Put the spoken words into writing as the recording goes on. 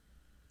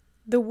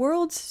The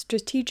world's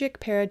strategic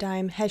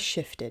paradigm has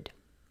shifted.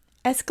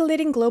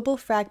 Escalating global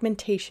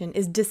fragmentation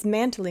is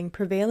dismantling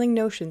prevailing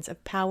notions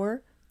of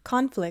power,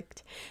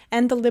 conflict,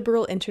 and the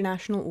liberal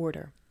international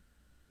order.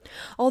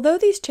 Although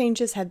these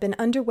changes have been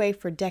underway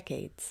for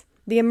decades,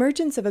 the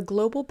emergence of a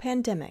global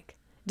pandemic,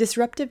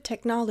 disruptive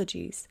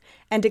technologies,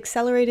 and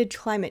accelerated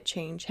climate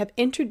change have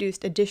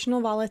introduced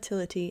additional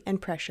volatility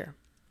and pressure.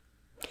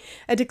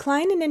 A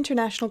decline in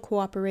international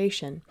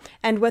cooperation,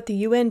 and what the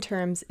UN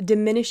terms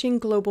diminishing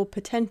global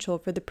potential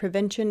for the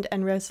prevention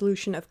and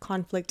resolution of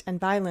conflict and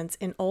violence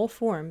in all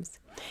forms,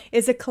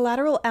 is a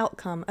collateral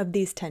outcome of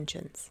these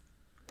tensions.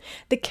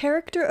 The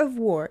character of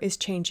war is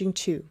changing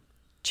too,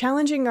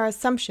 challenging our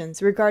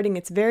assumptions regarding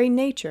its very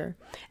nature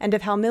and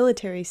of how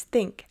militaries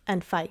think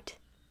and fight.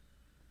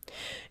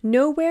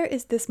 Nowhere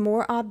is this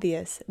more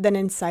obvious than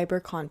in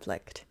cyber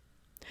conflict.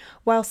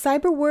 While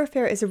cyber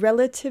warfare is a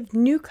relative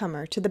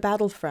newcomer to the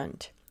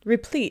battlefront,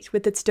 replete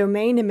with its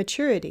domain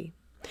immaturity,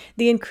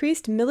 the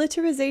increased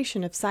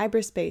militarization of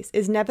cyberspace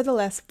is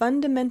nevertheless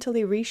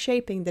fundamentally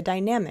reshaping the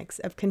dynamics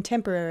of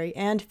contemporary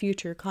and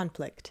future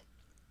conflict.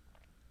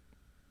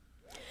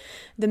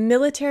 The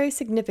military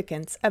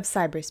significance of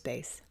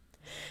cyberspace.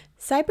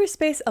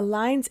 Cyberspace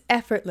aligns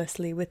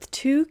effortlessly with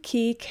two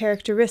key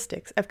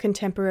characteristics of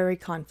contemporary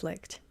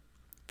conflict.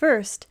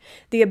 First,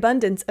 the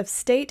abundance of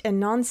state and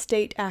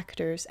non-state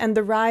actors and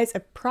the rise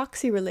of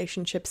proxy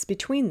relationships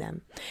between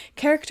them,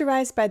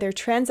 characterized by their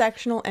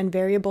transactional and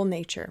variable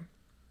nature.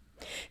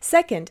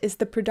 Second is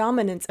the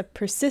predominance of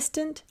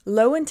persistent,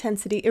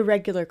 low-intensity,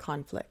 irregular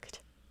conflict.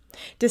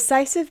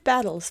 Decisive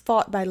battles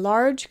fought by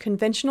large,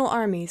 conventional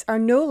armies are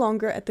no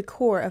longer at the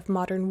core of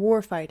modern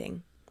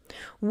warfighting.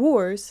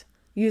 Wars,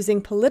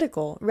 using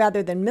political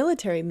rather than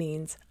military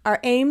means, are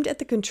aimed at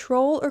the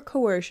control or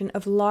coercion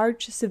of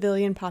large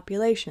civilian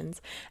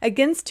populations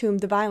against whom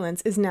the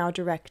violence is now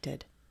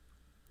directed.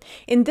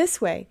 In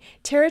this way,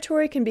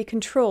 territory can be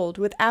controlled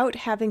without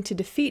having to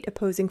defeat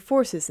opposing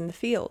forces in the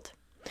field.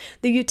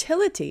 The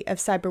utility of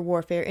cyber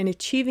warfare in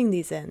achieving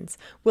these ends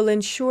will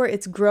ensure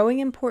its growing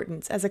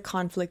importance as a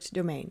conflict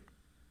domain.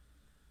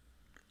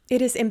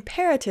 It is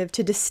imperative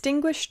to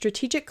distinguish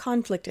strategic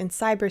conflict in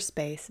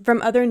cyberspace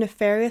from other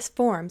nefarious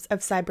forms of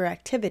cyber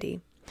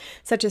activity,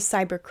 such as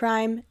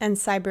cybercrime and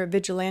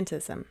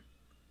cyber-vigilantism.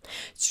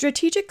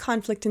 Strategic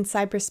conflict in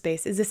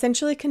cyberspace is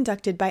essentially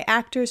conducted by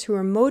actors who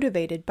are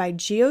motivated by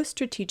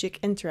geostrategic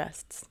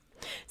interests.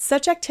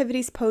 Such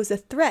activities pose a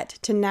threat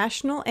to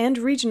national and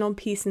regional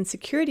peace and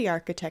security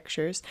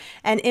architectures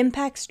and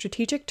impact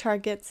strategic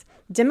targets,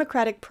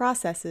 democratic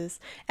processes,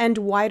 and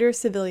wider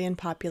civilian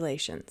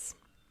populations.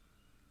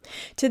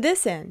 To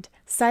this end,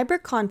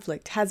 cyber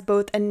conflict has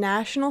both a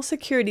national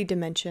security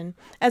dimension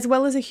as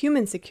well as a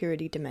human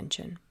security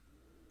dimension.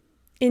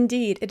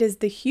 Indeed, it is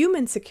the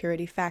human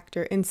security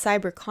factor in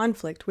cyber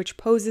conflict which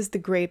poses the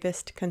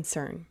gravest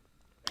concern.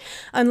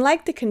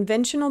 Unlike the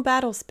conventional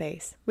battle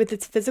space, with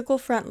its physical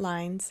front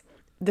lines,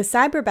 the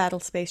cyber battle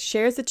space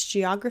shares its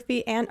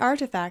geography and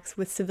artifacts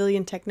with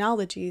civilian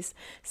technologies,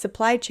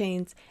 supply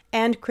chains,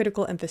 and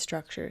critical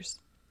infrastructures.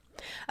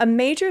 A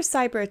major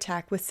cyber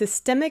attack with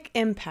systemic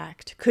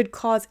impact could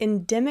cause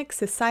endemic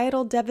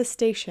societal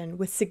devastation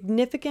with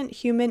significant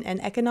human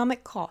and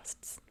economic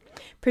costs,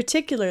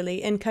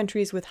 particularly in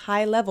countries with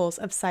high levels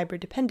of cyber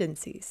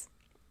dependencies.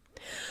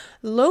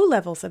 Low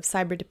levels of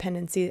cyber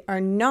dependency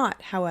are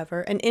not,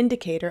 however, an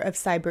indicator of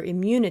cyber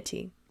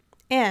immunity,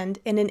 and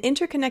in an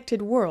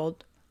interconnected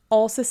world,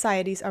 all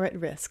societies are at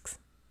risk.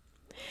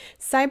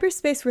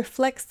 Cyberspace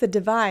reflects the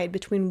divide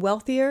between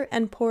wealthier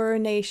and poorer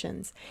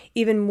nations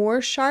even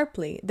more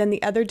sharply than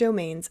the other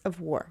domains of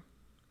war.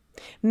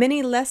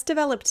 Many less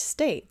developed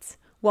states,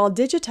 while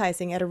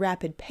digitizing at a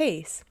rapid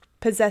pace,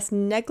 possess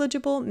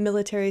negligible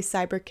military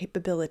cyber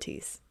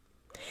capabilities.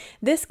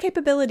 This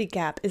capability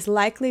gap is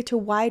likely to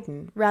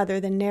widen rather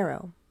than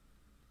narrow.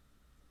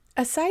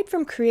 Aside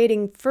from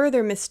creating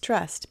further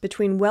mistrust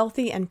between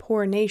wealthy and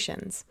poor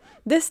nations,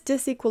 this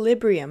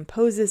disequilibrium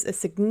poses a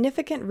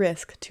significant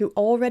risk to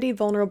already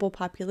vulnerable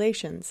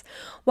populations,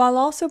 while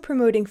also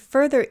promoting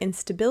further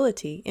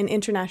instability in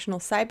international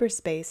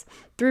cyberspace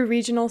through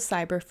regional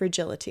cyber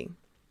fragility.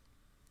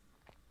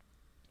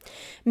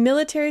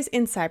 Militaries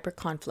in cyber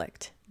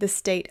conflict, the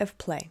state of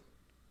play.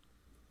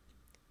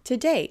 To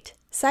date,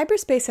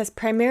 cyberspace has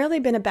primarily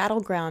been a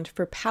battleground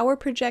for power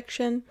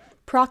projection,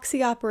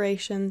 proxy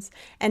operations,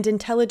 and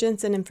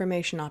intelligence and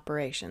information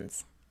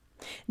operations.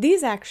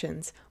 These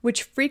actions,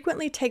 which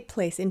frequently take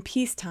place in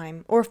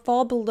peacetime or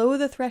fall below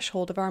the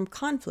threshold of armed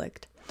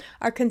conflict,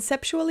 are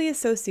conceptually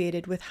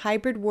associated with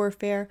hybrid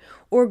warfare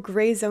or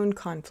gray zone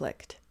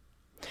conflict.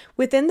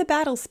 Within the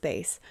battle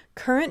space,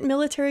 current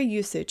military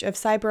usage of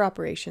cyber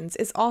operations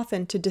is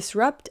often to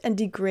disrupt and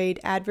degrade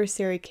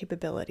adversary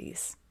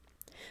capabilities.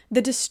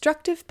 The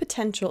destructive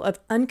potential of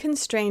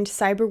unconstrained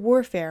cyber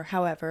warfare,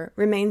 however,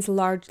 remains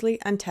largely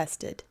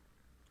untested.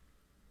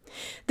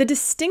 The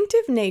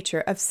distinctive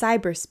nature of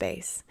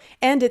cyberspace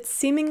and its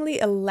seemingly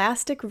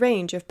elastic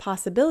range of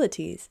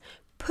possibilities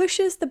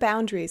pushes the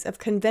boundaries of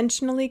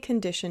conventionally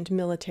conditioned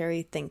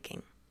military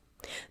thinking.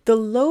 The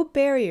low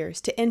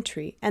barriers to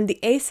entry and the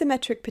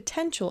asymmetric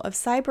potential of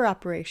cyber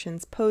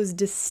operations pose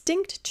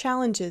distinct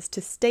challenges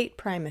to state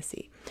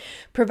primacy,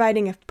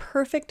 providing a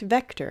perfect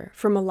vector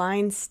for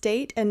malign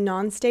state and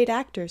non-state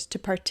actors to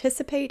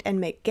participate and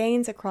make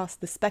gains across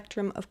the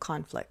spectrum of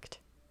conflict.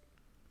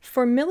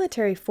 For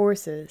military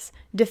forces,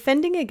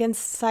 defending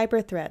against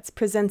cyber threats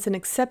presents an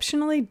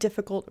exceptionally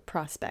difficult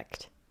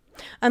prospect.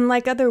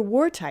 Unlike other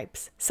war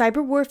types,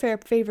 cyber warfare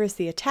favors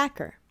the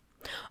attacker,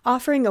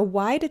 offering a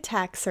wide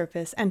attack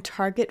surface and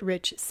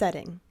target-rich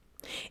setting.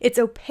 Its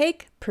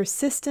opaque,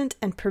 persistent,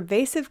 and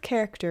pervasive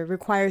character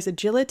requires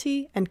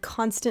agility and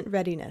constant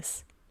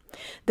readiness.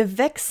 The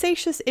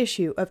vexatious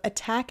issue of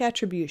attack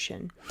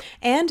attribution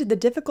and the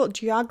difficult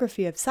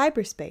geography of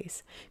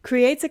cyberspace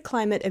creates a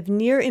climate of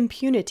near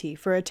impunity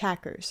for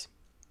attackers.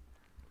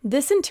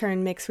 This in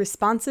turn makes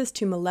responses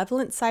to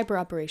malevolent cyber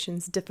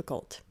operations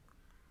difficult.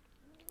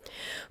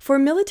 For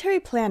military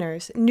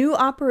planners, new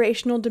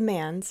operational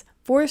demands,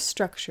 force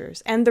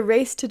structures, and the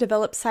race to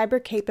develop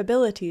cyber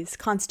capabilities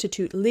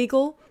constitute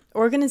legal,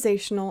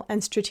 organizational,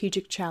 and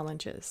strategic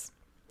challenges.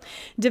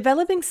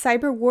 Developing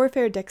cyber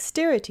warfare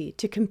dexterity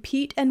to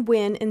compete and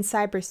win in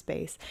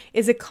cyberspace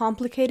is a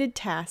complicated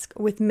task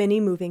with many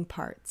moving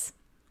parts.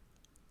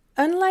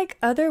 Unlike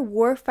other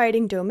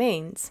war-fighting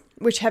domains,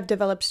 which have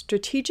developed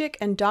strategic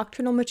and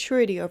doctrinal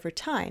maturity over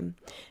time,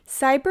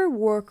 cyber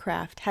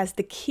warcraft has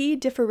the key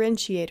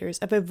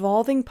differentiators of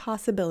evolving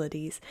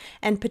possibilities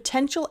and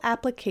potential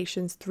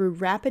applications through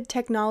rapid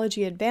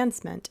technology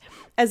advancement,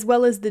 as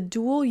well as the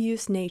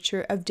dual-use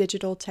nature of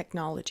digital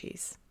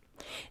technologies.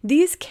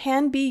 These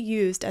can be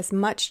used as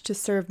much to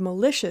serve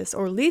malicious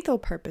or lethal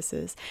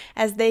purposes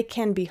as they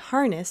can be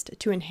harnessed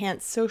to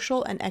enhance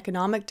social and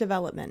economic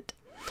development,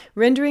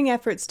 rendering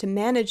efforts to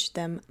manage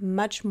them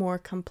much more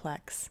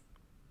complex.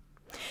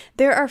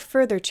 There are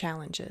further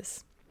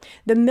challenges.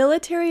 The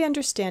military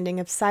understanding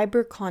of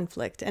cyber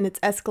conflict and its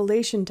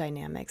escalation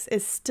dynamics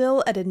is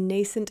still at a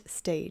nascent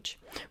stage,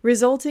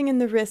 resulting in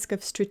the risk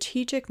of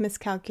strategic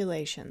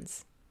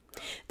miscalculations.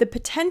 The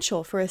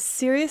potential for a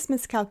serious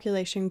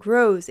miscalculation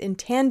grows in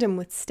tandem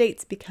with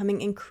states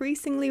becoming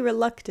increasingly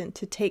reluctant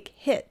to take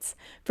hits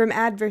from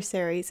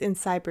adversaries in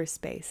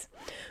cyberspace,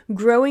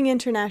 growing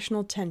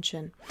international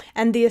tension,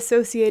 and the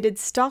associated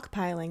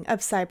stockpiling of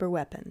cyber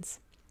weapons.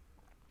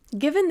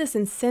 Given this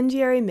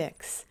incendiary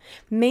mix,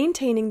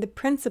 maintaining the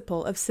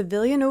principle of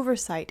civilian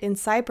oversight in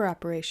cyber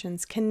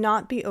operations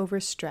cannot be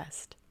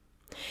overstressed.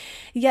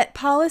 Yet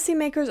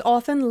policymakers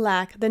often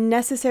lack the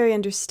necessary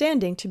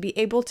understanding to be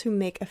able to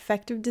make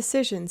effective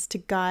decisions to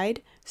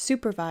guide,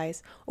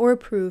 supervise, or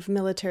approve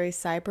military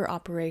cyber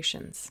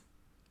operations.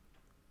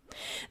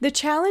 The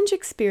challenge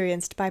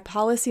experienced by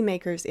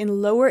policymakers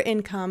in lower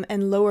income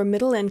and lower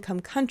middle income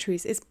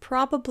countries is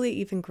probably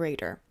even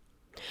greater.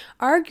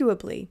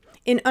 Arguably,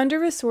 in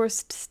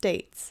under-resourced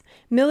states,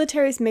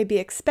 militaries may be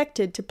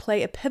expected to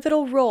play a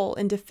pivotal role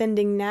in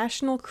defending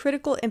national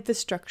critical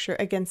infrastructure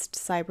against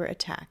cyber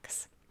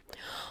attacks.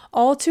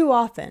 All too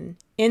often,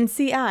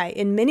 NCI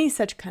in many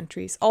such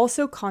countries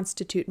also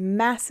constitute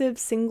massive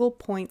single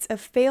points of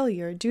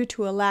failure due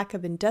to a lack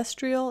of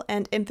industrial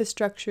and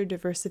infrastructure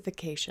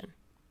diversification.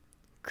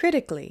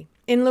 Critically,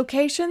 in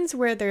locations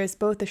where there is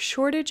both a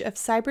shortage of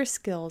cyber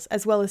skills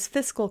as well as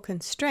fiscal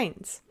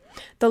constraints,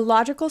 the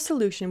logical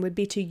solution would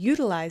be to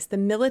utilize the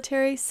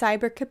military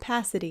cyber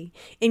capacity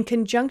in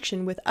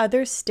conjunction with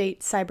other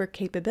state cyber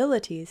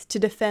capabilities to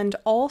defend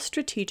all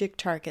strategic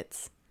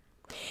targets.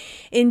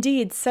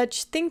 Indeed,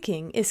 such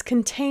thinking is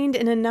contained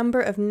in a number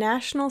of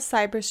national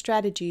cyber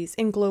strategies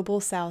in Global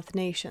South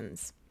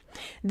nations.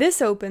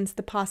 This opens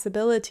the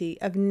possibility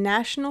of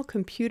National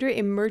Computer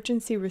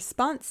Emergency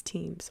Response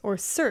Teams, or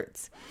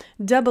CERTs,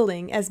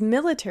 doubling as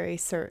military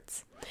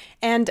CERTs,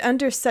 and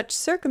under such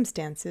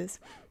circumstances,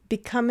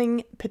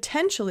 becoming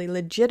potentially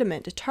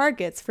legitimate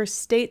targets for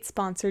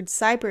state-sponsored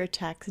cyber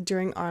attacks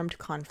during armed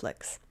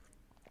conflicts.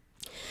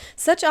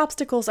 Such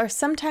obstacles are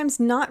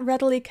sometimes not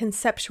readily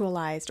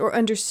conceptualized or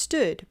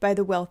understood by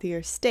the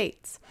wealthier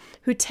states,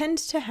 who tend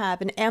to have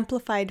an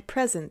amplified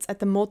presence at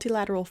the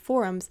multilateral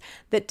forums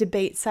that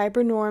debate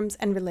cyber norms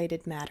and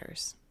related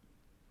matters.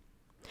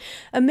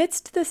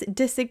 Amidst this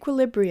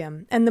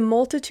disequilibrium and the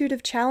multitude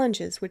of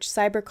challenges which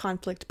cyber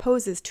conflict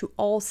poses to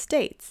all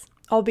states,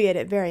 albeit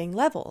at varying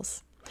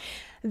levels,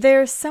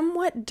 there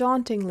somewhat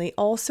dauntingly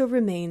also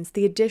remains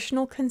the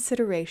additional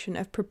consideration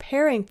of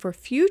preparing for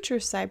future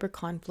cyber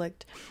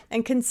conflict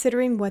and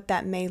considering what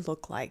that may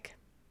look like.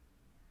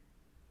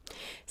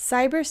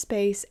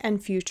 Cyberspace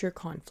and future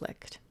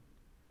conflict.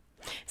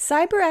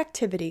 Cyber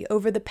activity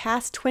over the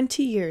past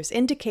 20 years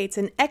indicates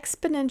an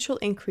exponential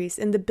increase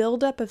in the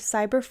buildup of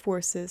cyber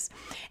forces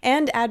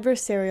and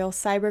adversarial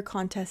cyber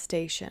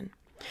contestation,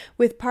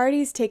 with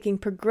parties taking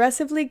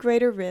progressively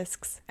greater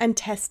risks and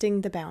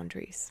testing the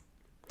boundaries.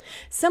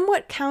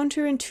 Somewhat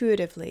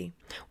counterintuitively,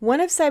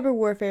 one of cyber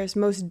warfare's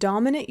most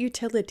dominant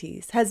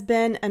utilities has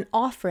been an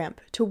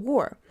off-ramp to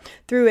war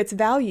through its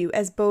value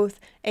as both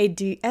a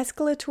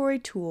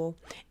de-escalatory tool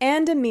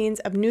and a means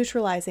of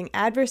neutralizing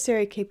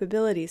adversary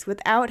capabilities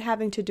without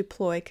having to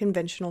deploy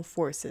conventional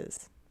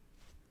forces.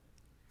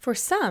 For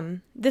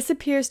some, this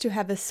appears to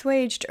have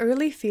assuaged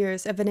early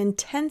fears of an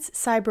intense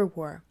cyber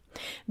war,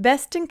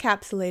 best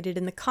encapsulated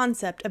in the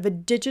concept of a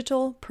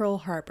digital Pearl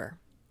Harbor.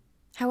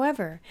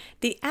 However,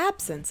 the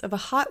absence of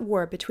a hot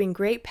war between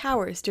great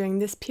powers during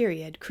this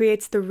period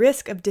creates the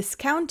risk of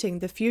discounting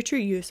the future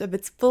use of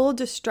its full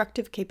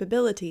destructive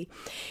capability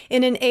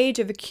in an age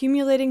of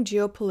accumulating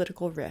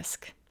geopolitical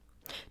risk.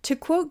 To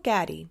quote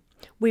Gaddy,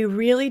 "We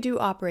really do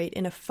operate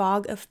in a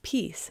fog of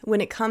peace when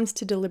it comes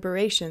to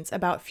deliberations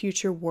about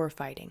future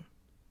warfighting."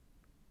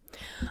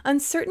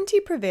 Uncertainty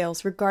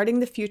prevails regarding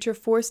the future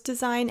force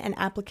design and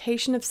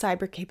application of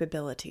cyber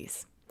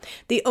capabilities.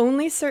 The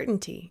only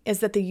certainty is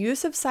that the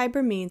use of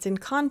cyber means in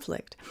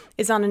conflict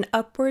is on an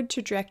upward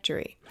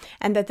trajectory,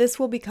 and that this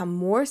will become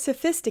more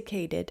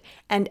sophisticated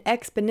and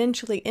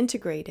exponentially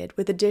integrated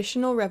with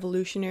additional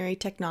revolutionary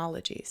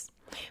technologies,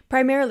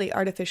 primarily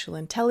artificial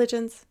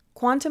intelligence,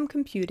 quantum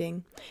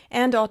computing,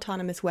 and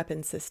autonomous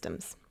weapons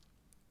systems.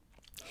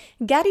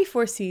 Gaddy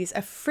foresees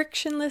a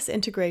frictionless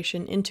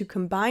integration into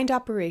combined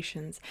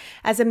operations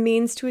as a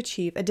means to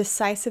achieve a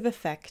decisive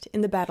effect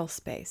in the battle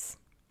space.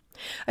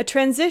 A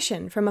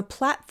transition from a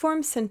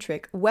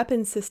platform-centric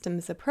weapon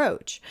systems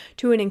approach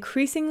to an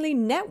increasingly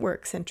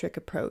network-centric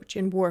approach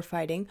in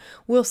warfighting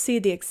will see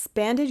the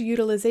expanded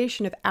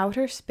utilization of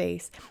outer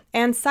space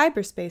and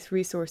cyberspace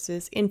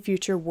resources in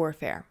future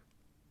warfare.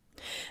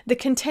 The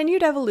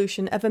continued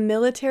evolution of a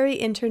military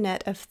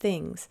Internet of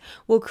Things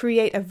will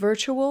create a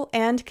virtual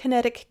and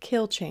kinetic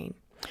kill chain,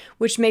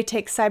 which may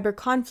take cyber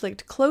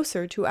conflict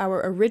closer to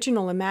our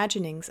original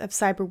imaginings of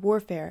cyber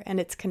warfare and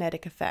its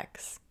kinetic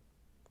effects.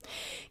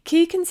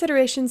 Key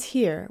considerations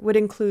here would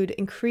include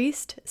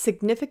increased,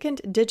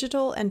 significant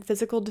digital and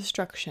physical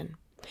destruction,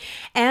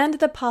 and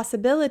the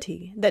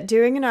possibility that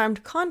during an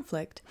armed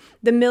conflict,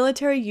 the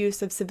military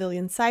use of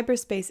civilian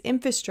cyberspace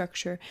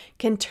infrastructure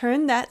can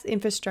turn that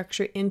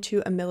infrastructure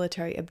into a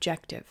military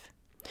objective,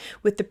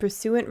 with the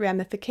pursuant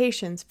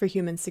ramifications for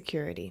human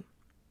security.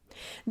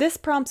 This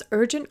prompts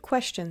urgent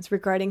questions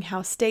regarding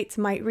how states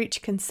might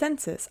reach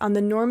consensus on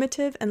the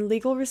normative and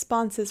legal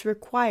responses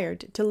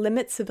required to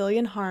limit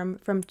civilian harm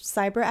from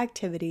cyber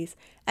activities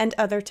and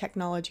other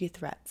technology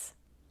threats.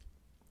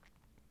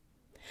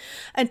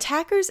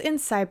 Attackers in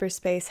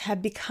cyberspace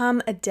have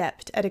become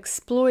adept at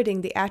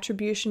exploiting the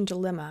attribution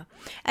dilemma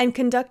and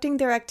conducting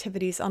their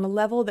activities on a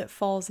level that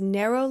falls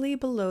narrowly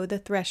below the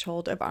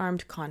threshold of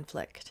armed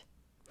conflict.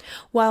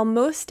 While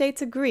most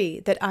states agree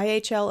that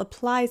IHL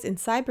applies in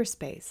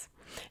cyberspace,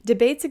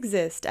 debates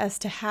exist as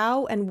to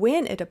how and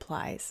when it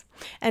applies,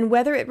 and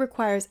whether it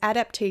requires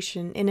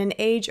adaptation in an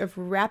age of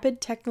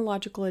rapid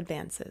technological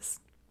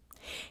advances.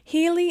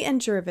 Healy and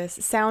Jervis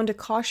sound a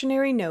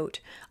cautionary note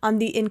on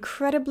the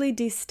incredibly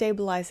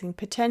destabilizing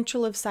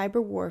potential of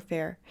cyber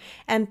warfare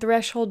and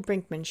threshold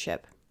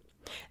brinkmanship.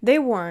 They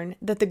warn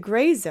that the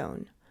gray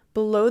zone,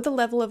 below the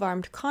level of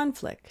armed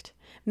conflict,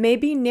 may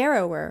be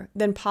narrower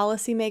than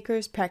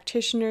policymakers,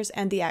 practitioners,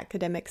 and the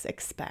academics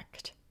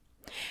expect.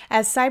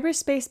 As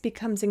cyberspace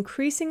becomes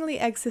increasingly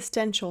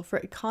existential for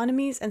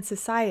economies and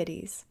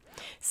societies,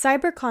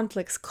 cyber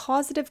conflict's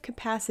causative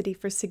capacity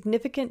for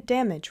significant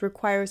damage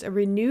requires a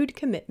renewed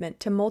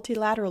commitment to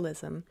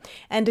multilateralism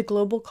and a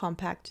global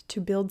compact to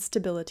build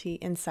stability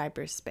in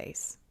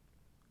cyberspace.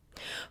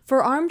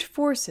 For armed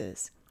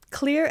forces,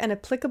 clear and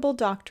applicable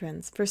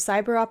doctrines for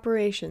cyber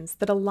operations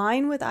that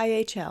align with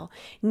IHL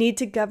need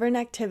to govern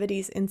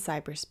activities in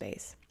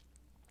cyberspace.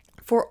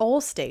 For all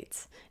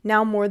states,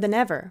 now more than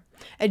ever,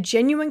 a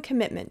genuine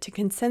commitment to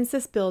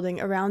consensus building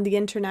around the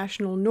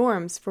international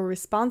norms for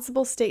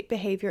responsible state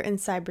behavior in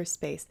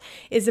cyberspace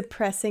is a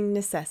pressing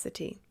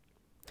necessity.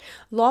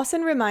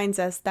 Lawson reminds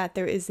us that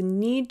there is a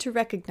need to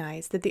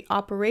recognize that the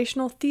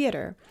operational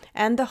theater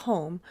and the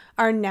home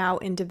are now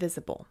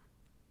indivisible.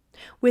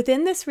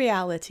 Within this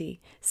reality,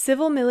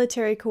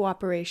 civil-military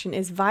cooperation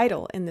is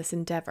vital in this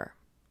endeavor.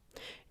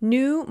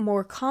 New,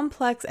 more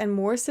complex, and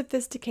more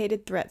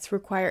sophisticated threats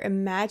require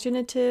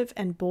imaginative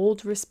and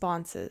bold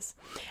responses,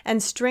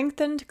 and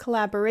strengthened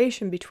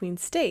collaboration between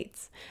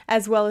states,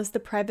 as well as the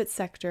private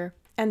sector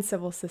and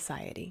civil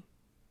society.